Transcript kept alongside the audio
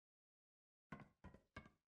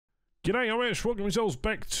G'day, I'm Ash. Welcome yourselves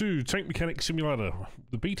back to Tank Mechanic Simulator.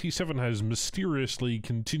 The BT7 has mysteriously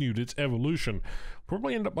continued its evolution.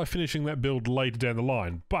 Probably end up by finishing that build later down the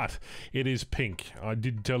line, but it is pink. I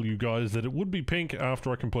did tell you guys that it would be pink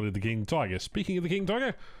after I completed the King Tiger. Speaking of the King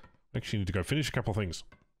Tiger, I actually need to go finish a couple of things.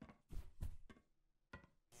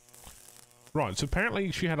 Right, so apparently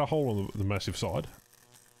she had a hole on the massive side.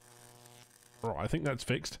 Right, I think that's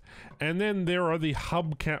fixed. And then there are the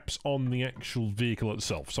hubcaps on the actual vehicle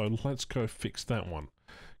itself. So let's go fix that one.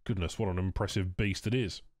 Goodness, what an impressive beast it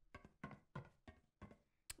is.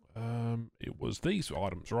 It was these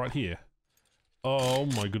items right here. Oh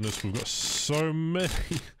my goodness, we've got so many.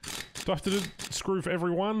 Do I have to do screw for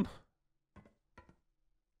every one?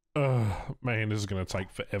 Man, this is going to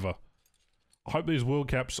take forever. I hope these wheel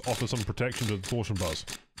caps offer some protection to the torsion bars.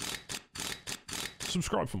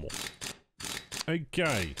 Subscribe for more.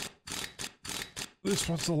 Okay, this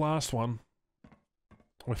one's the last one.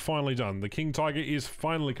 We're finally done. The King Tiger is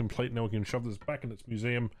finally complete. Now we can shove this back in its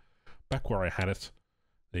museum, back where I had it.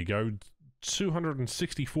 There you go,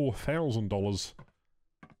 $264,000.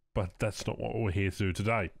 But that's not what we're here to do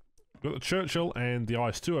today. We've got the Churchill and the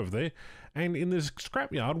IS-2 over there, and in this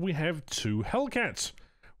scrapyard we have two Hellcats.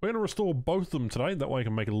 We're going to restore both of them today, that way I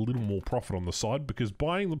can make a little more profit on the side, because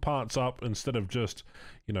buying the parts up instead of just,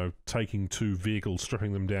 you know, taking two vehicles,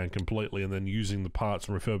 stripping them down completely, and then using the parts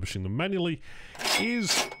and refurbishing them manually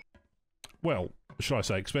is, well, should I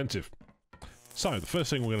say expensive. So, the first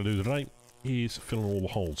thing we're going to do today is fill in all the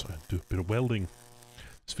holes and do a bit of welding.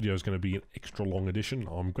 This video is going to be an extra long edition.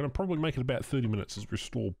 I'm going to probably make it about 30 minutes as we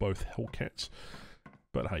restore both Hellcats.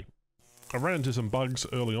 But hey, I ran into some bugs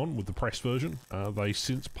early on with the press version. They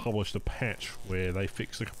since published a patch where they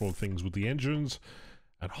fixed a couple of things with the engines,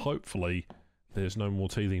 and hopefully there's no more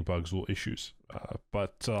teething bugs or issues.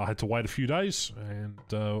 But I had to wait a few days, and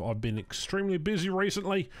I've been extremely busy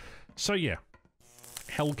recently. So yeah,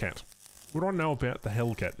 Hellcat. What do I know about the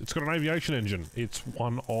Hellcat? It's got an aviation engine. It's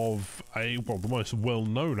one of the most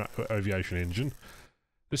well-known aviation engine.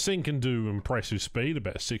 This thing can do impressive speed,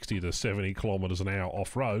 about 60 to 70 kilometers an hour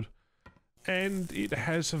off-road. And it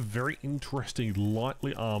has a very interesting,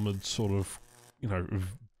 lightly armoured sort of, you know,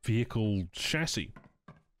 vehicle chassis.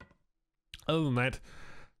 Other than that,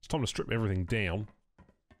 it's time to strip everything down.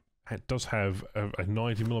 It does have a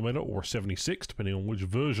 90mm or a 76, depending on which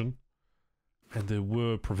version. And there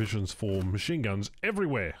were provisions for machine guns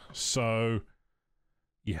everywhere. So,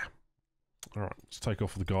 yeah. Alright, let's take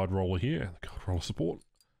off the guide roller here, and the guide roller support.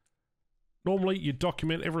 Normally, you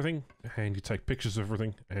document everything, and you take pictures of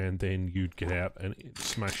everything, and then you'd get out and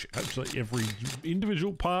smash absolutely every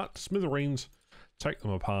individual part, smithereens, take them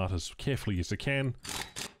apart as carefully as you can,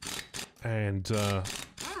 and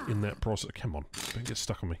in that process, come on, don't get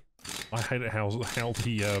stuck on me. I hate it how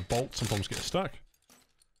the bolts sometimes get stuck.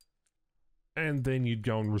 And then you'd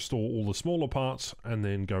go and restore all the smaller parts, and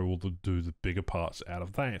then go do the bigger parts out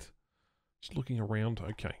of that. Just looking around,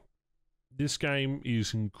 okay. This game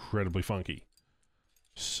is incredibly funky.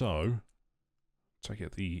 So, take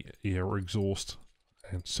out the air exhaust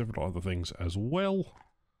and several other things as well.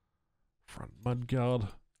 Front mudguard.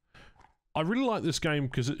 I really like this game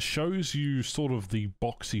because it shows you sort of the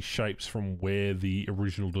boxy shapes from where the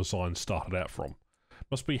original design started out from.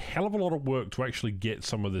 Must be a hell of a lot of work to actually get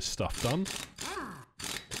some of this stuff done.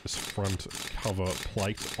 Get this front cover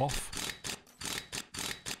plate off.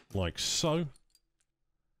 Like so.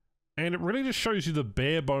 And it really just shows you the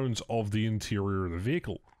bare bones of the interior of the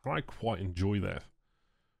vehicle. I quite enjoy that.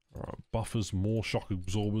 Alright, buffers, more shock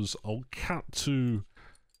absorbers. I'll cut to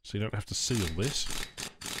so you don't have to see all this.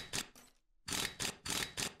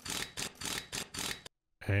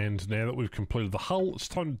 And now that we've completed the hull, it's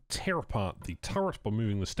time to tear apart the turret by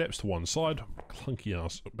moving the steps to one side. Clunky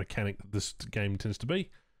ass mechanic that this game tends to be.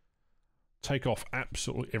 Take off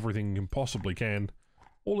absolutely everything you possibly can.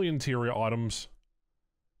 All the interior items.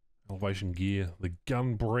 Elevation gear, the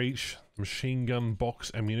gun breech, machine gun box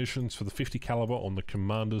ammunitions for the 50 caliber on the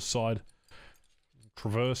commander's side,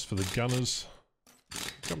 traverse for the gunners.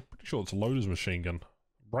 I'm pretty sure it's a loader's machine gun.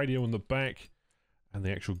 Radio in the back, and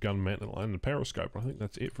the actual gun mantle and the periscope. I think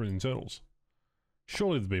that's it for the internals.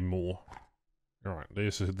 Surely there'll be more. Alright,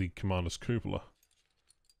 this is the commander's cupola.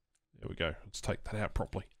 There we go. Let's take that out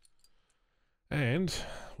properly. And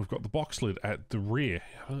we've got the box lid at the rear.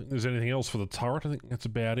 I don't think there's anything else for the turret. I think that's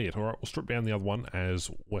about it. Alright, we'll strip down the other one as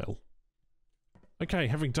well. Okay,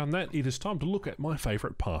 having done that, it is time to look at my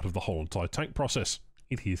favourite part of the whole entire tank process.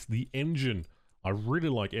 It is the engine. I really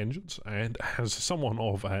like engines, and as someone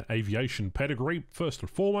of an aviation pedigree, first and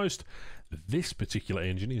foremost, this particular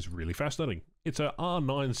engine is really fascinating. It's a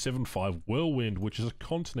R975 Whirlwind, which is a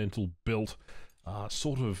Continental built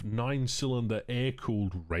sort of 9-cylinder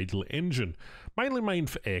air-cooled radial engine, mainly made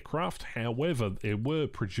for aircraft. However, they were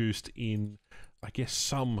produced in, I guess,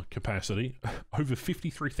 some capacity. Over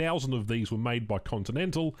 53,000 of these were made by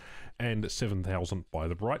Continental and 7,000 by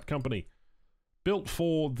the Bright Company. Built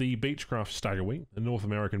for the Beechcraft Staggerwing, the North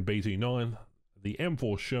American BT-9, the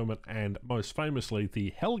M4 Sherman, and most famously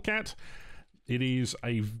the Hellcat. It is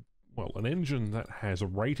an engine that has a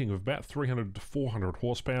rating of about 300 to 400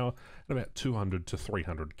 horsepower and about 200 to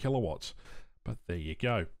 300 kilowatts. But there you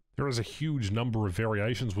go. There is a huge number of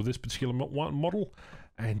variations with this particular model,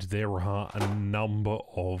 and there are a number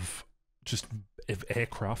of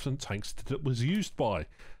aircraft and tanks that it was used by.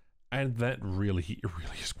 And that really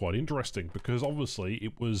is quite interesting, because obviously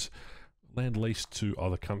it was land-leased to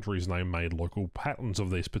other countries and they made local patterns of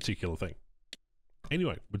this particular thing.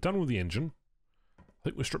 Anyway, we're done with the engine. I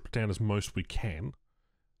think we've stripped it down as most we can.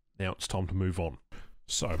 Now it's time to move on.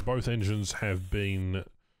 So both engines have been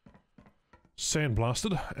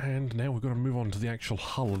sandblasted, and now we've got to move on to the actual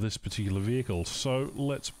hull of this particular vehicle. So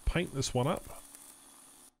let's paint this one up.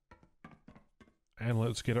 And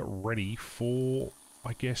let's get it ready for,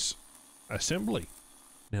 I guess, assembly.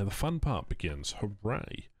 Now the fun part begins.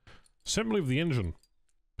 Hooray. Assembly of the engine.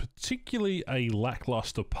 Particularly a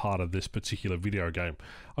lackluster part of this particular video game.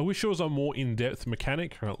 I wish there was a more in-depth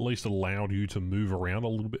mechanic, or at least allowed you to move around a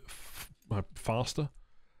little bit faster.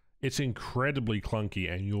 It's incredibly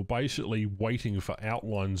clunky, and you're basically waiting for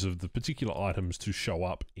outlines of the particular items to show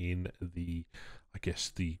up in the, I guess,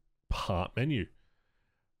 the part menu.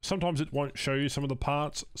 Sometimes it won't show you some of the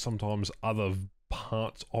parts, sometimes other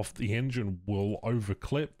parts of the engine will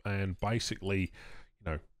overclip, and basically,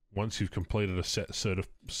 you know, once you've completed a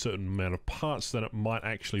certain amount of parts, then it might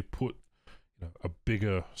actually put, you know, a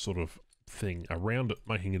bigger sort of thing around it,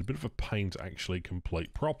 making it a bit of a pain to actually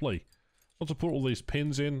complete properly. Once I put all these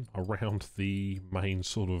pins in around the main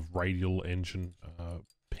sort of radial engine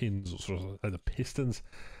pins, or sort of the pistons,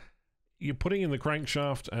 you're putting in the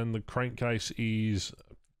crankshaft, and the crankcase is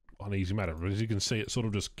an easy matter. As you can see, it sort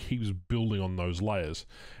of just keeps building on those layers,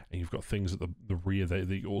 and you've got things at the rear that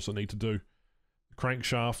you also need to do.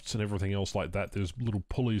 Crankshafts and everything else like that, there's little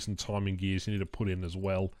pulleys and timing gears you need to put in as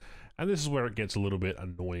well, and this is where it gets a little bit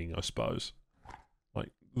annoying, I suppose.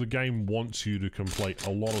 Like, the game wants you to complete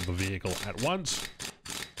a lot of the vehicle at once,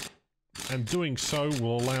 and doing so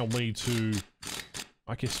will allow me to,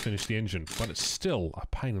 I guess, finish the engine, but it's still a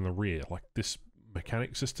pain in the rear. Like, this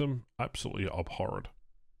mechanic system, absolutely abhorrent.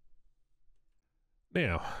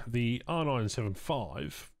 Now, the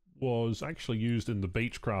R975 was actually used in the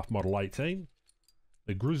Beechcraft Model 18,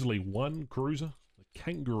 the Grizzly 1 Cruiser, the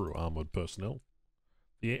Kangaroo Armoured Personnel,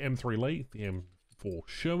 the M3 Lee, the M4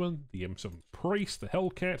 Sherman, the M7 Priest, the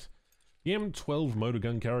Hellcat, the M12 Motor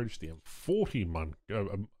Gun Carriage, the M40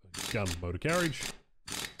 Gun Motor Carriage,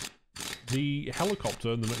 the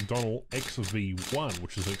helicopter, the McDonnell XV1,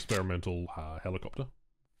 which is an experimental helicopter,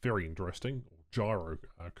 very interesting,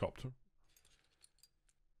 gyrocopter.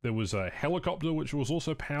 There was a helicopter which was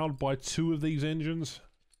also powered by two of these engines.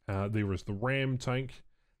 There was the Ram tank,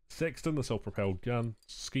 Sexton, the self-propelled gun,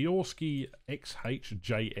 Skiorski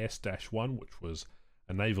XHJS-1, which was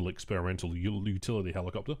a naval experimental utility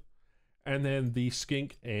helicopter, and then the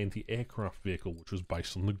Skink and the aircraft vehicle, which was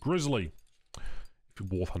based on the Grizzly. If you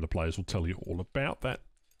War Thunder players will tell you all about that.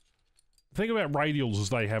 The thing about radials is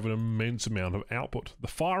they have an immense amount of output. The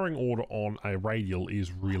firing order on a radial is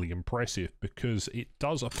really impressive because it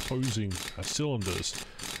does opposing cylinders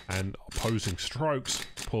and opposing strokes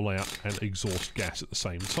pull out and exhaust gas at the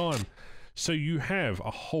same time. So you have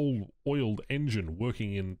a whole oiled engine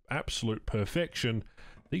working in absolute perfection.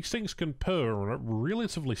 These things can purr and are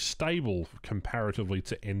relatively stable comparatively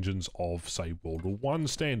to engines of, say, World War I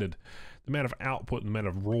standard. The amount of output and the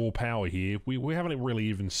amount of raw power here, we haven't really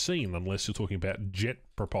even seen, unless you're talking about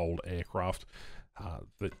jet-propelled aircraft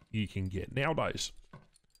that you can get nowadays.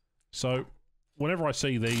 So, whenever I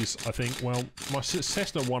see these, I think, well, my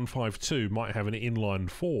Cessna 152 might have an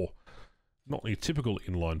inline-4. Not your typical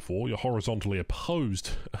inline-4, your horizontally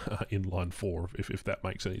opposed inline-4, if that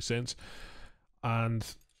makes any sense. And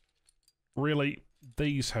really,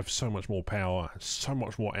 these have so much more power, so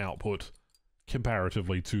much more output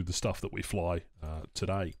comparatively to the stuff that we fly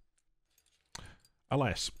today.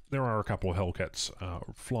 Alas, there are a couple of Hellcats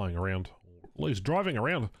flying around, or at least driving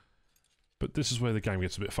around, but this is where the game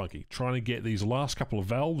gets a bit funky. Trying to get these last couple of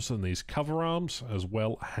valves and these cover arms, as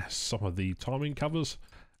well as some of the timing covers,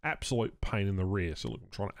 absolute pain in the rear. So look, I'm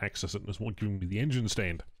trying to access it and it's not giving me the engine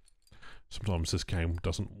stand. Sometimes this game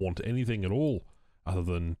doesn't want anything at all other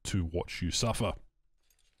than to watch you suffer.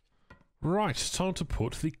 Right, time to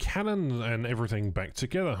put the cannon and everything back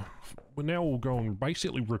together. we now will go and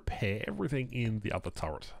basically repair everything in the other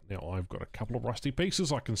turret. Now, I've got a couple of rusty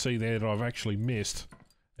pieces I can see there that I've actually missed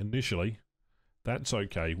initially. That's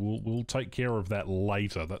okay. We'll take care of that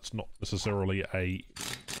later. That's not necessarily a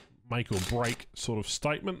make or break sort of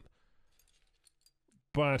statement,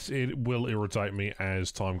 but it will irritate me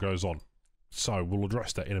as time goes on. So we'll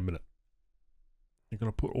address that in a minute. You're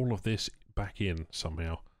going to put all of this back in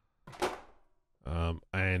somehow.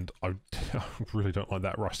 And I really don't like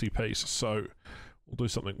that rusty piece, so we'll do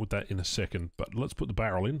something with that in a second. But let's put the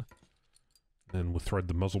barrel in, and we'll thread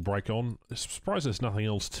the muzzle brake on. I'm surprised there's nothing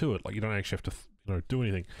else to it. Like, you don't actually have to, do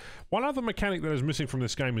anything. One other mechanic that is missing from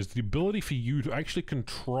this game is the ability for you to actually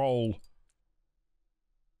control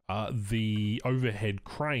the overhead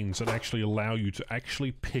cranes and actually allow you to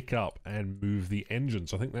actually pick up and move the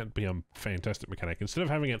engines. I think that'd be a fantastic mechanic. Instead of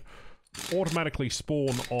having it automatically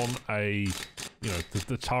spawn on a,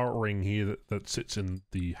 the turret ring here that sits in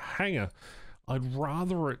the hangar, I'd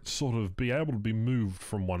rather it sort of be able to be moved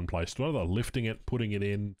from one place to another. Lifting it, putting it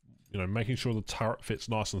in, making sure the turret fits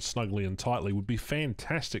nice and snugly and tightly would be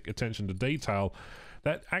fantastic attention to detail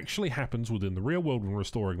that actually happens within the real world when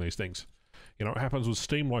restoring these things. It happens with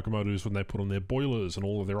steam locomotives when they put on their boilers and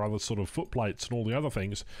all of their other sort of footplates and all the other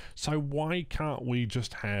things. So why can't we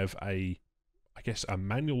just have a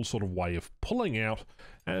manual sort of way of pulling out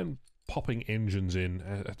and popping engines in?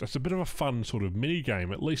 It's a bit of a fun sort of mini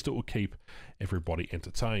game. At least it will keep everybody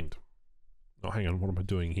entertained. Oh, hang on, what am I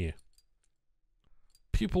doing here?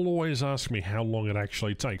 People always ask me how long it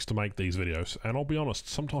actually takes to make these videos, and I'll be honest,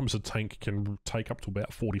 sometimes a tank can take up to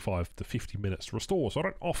about 45 to 50 minutes to restore, so I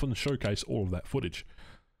don't often showcase all of that footage.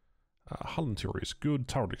 Hull interior is good,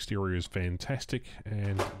 turret exterior is fantastic,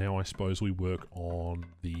 and now I suppose we work on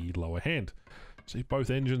the lower hand. See,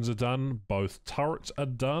 both engines are done, both turrets are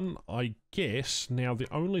done. I guess now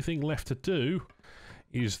the only thing left to do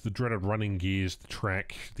is the dreaded running gears, the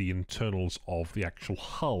track, the internals of the actual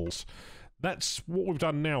hulls. That's what we've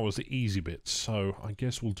done now is the easy bit, so I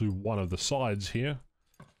guess we'll do one of the sides here.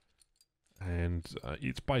 And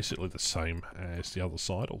it's basically the same as the other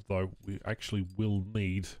side, although we actually will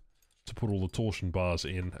need to put all the torsion bars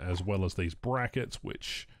in, as well as these brackets,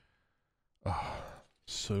 which...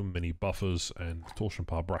 so many buffers and torsion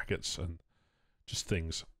bar brackets and just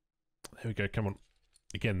things. There we go, come on.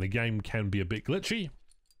 Again, the game can be a bit glitchy.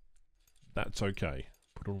 That's okay.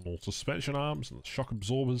 Put on all suspension arms and the shock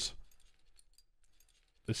absorbers.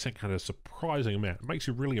 This thing had a surprising amount. It makes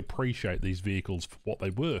you really appreciate these vehicles for what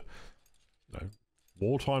they were.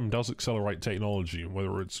 Wartime does accelerate technology, and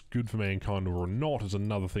whether it's good for mankind or not is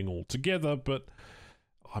another thing altogether, but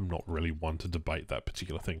I'm not really one to debate that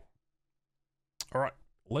particular thing. Alright,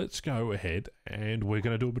 let's go ahead and we're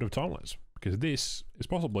going to do a bit of time-lapse, because this is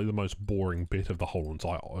possibly the most boring bit of the whole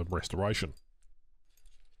entire restoration.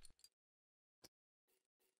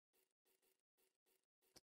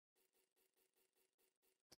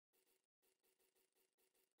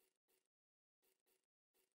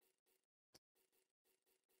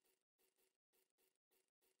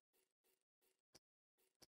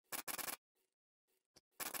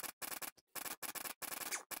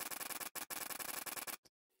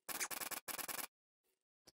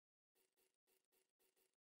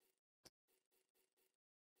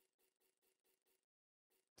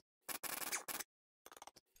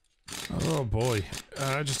 Oh boy,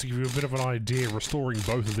 just to give you a bit of an idea, restoring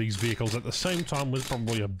both of these vehicles at the same time was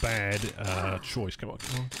probably a bad choice. Come on,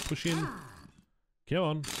 push in. Come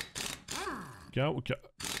on. Go.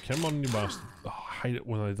 Come on, you bastard. Oh, I hate it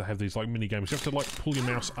when they have these like mini games. You have to like pull your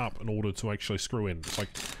mouse up in order to actually screw in. It's like,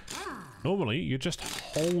 normally you just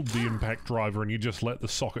hold the impact driver and you just let the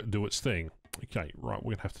socket do its thing. Okay, right,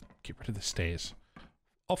 we're gonna have to get rid of the stairs.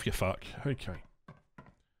 Off you fuck. Okay.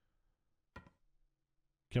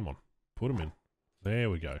 Come on. Put them in.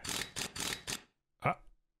 There we go.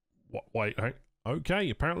 Wait. Okay,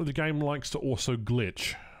 apparently the game likes to also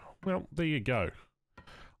glitch. Well, there you go.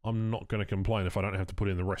 I'm not going to complain if I don't have to put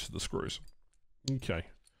in the rest of the screws. Okay.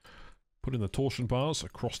 Put in the torsion bars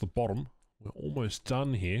across the bottom. We're almost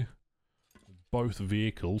done here. Both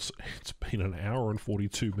vehicles. It's been an hour and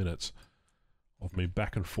 42 minutes of me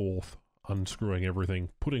back and forth, unscrewing everything,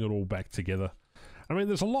 putting it all back together. I mean,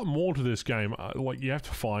 there's a lot more to this game. Like, you have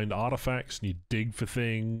to find artifacts and you dig for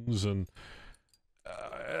things, and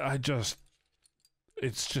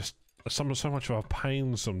it's just so much of a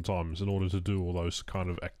pain sometimes in order to do all those kind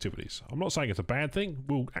of activities. I'm not saying it's a bad thing.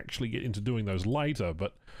 We'll actually get into doing those later,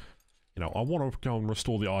 but I want to go and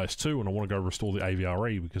restore the IS-2 and I want to go restore the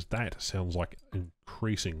AVRE because that sounds like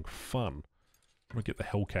increasing fun. I want to get the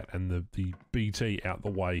Hellcat and the BT out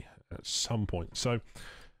the way at some point. So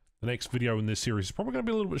The next video in this series is probably going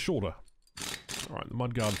to be a little bit shorter. Alright, the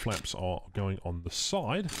mudguard flaps are going on the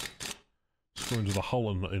side. Screw into the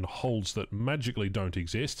hull in holes that magically don't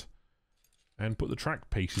exist. And put the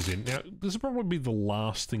track pieces in. Now, this will probably be the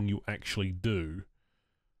last thing you actually do.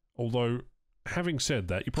 Although, having said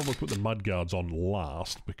that, you probably put the mudguards on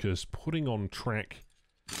last, because putting on track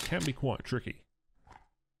can be quite tricky.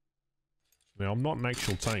 Now, I'm not an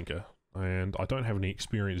actual tanker, and I don't have any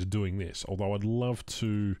experience doing this, although I'd love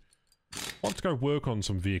to go work on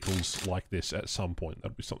some vehicles like this at some point.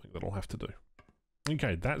 That'd be something that I'll have to do.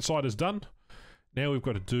 Okay, that side is done. Now we've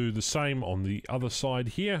got to do the same on the other side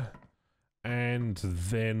here, and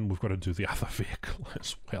then we've got to do the other vehicle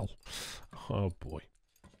as well. Oh boy.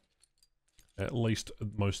 At least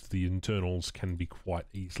most of the internals can be quite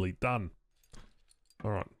easily done.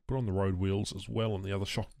 Alright, put on the road wheels as well and the other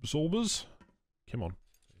shock absorbers. Come on.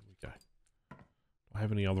 There we go. Do I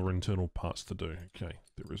have any other internal parts to do? Okay,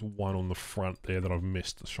 there is one on the front there that I've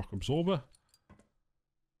missed, the shock absorber.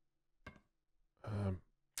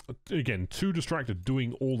 Again, too distracted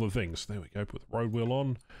doing all the things. There we go, put the road wheel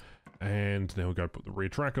on. And now we'll go put the rear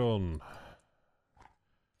track on.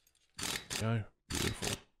 There we go,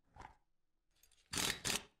 beautiful.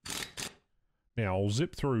 Now, I'll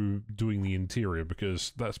zip through doing the interior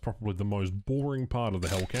because that's probably the most boring part of the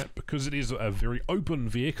Hellcat because it is a very open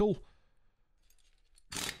vehicle.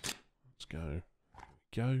 Let's go. There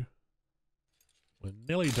we go. We're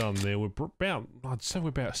nearly done there. We're about, I'd say we're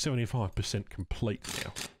about 75% complete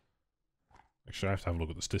now. Actually, I have to have a look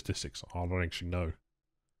at the statistics. I don't actually know.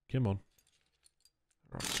 Come on.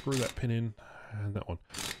 Alright, screw that pin in. And that one.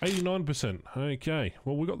 89%. Okay.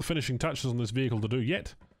 Well, we've got the finishing touches on this vehicle to do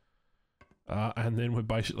yet. And then we're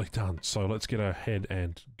basically done. So let's get ahead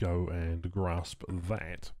and go and grasp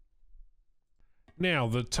that. Now,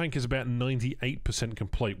 the tank is about 98%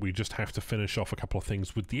 complete. We just have to finish off a couple of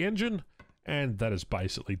things with the engine. And that is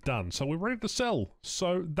basically done. So we're ready to sell.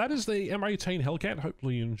 So that is the M18 Hellcat.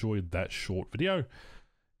 Hopefully you enjoyed that short video. It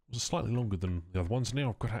was slightly longer than the other ones. Now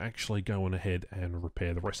I've got to actually go on ahead and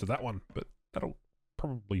repair the rest of that one. But that'll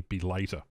probably be later.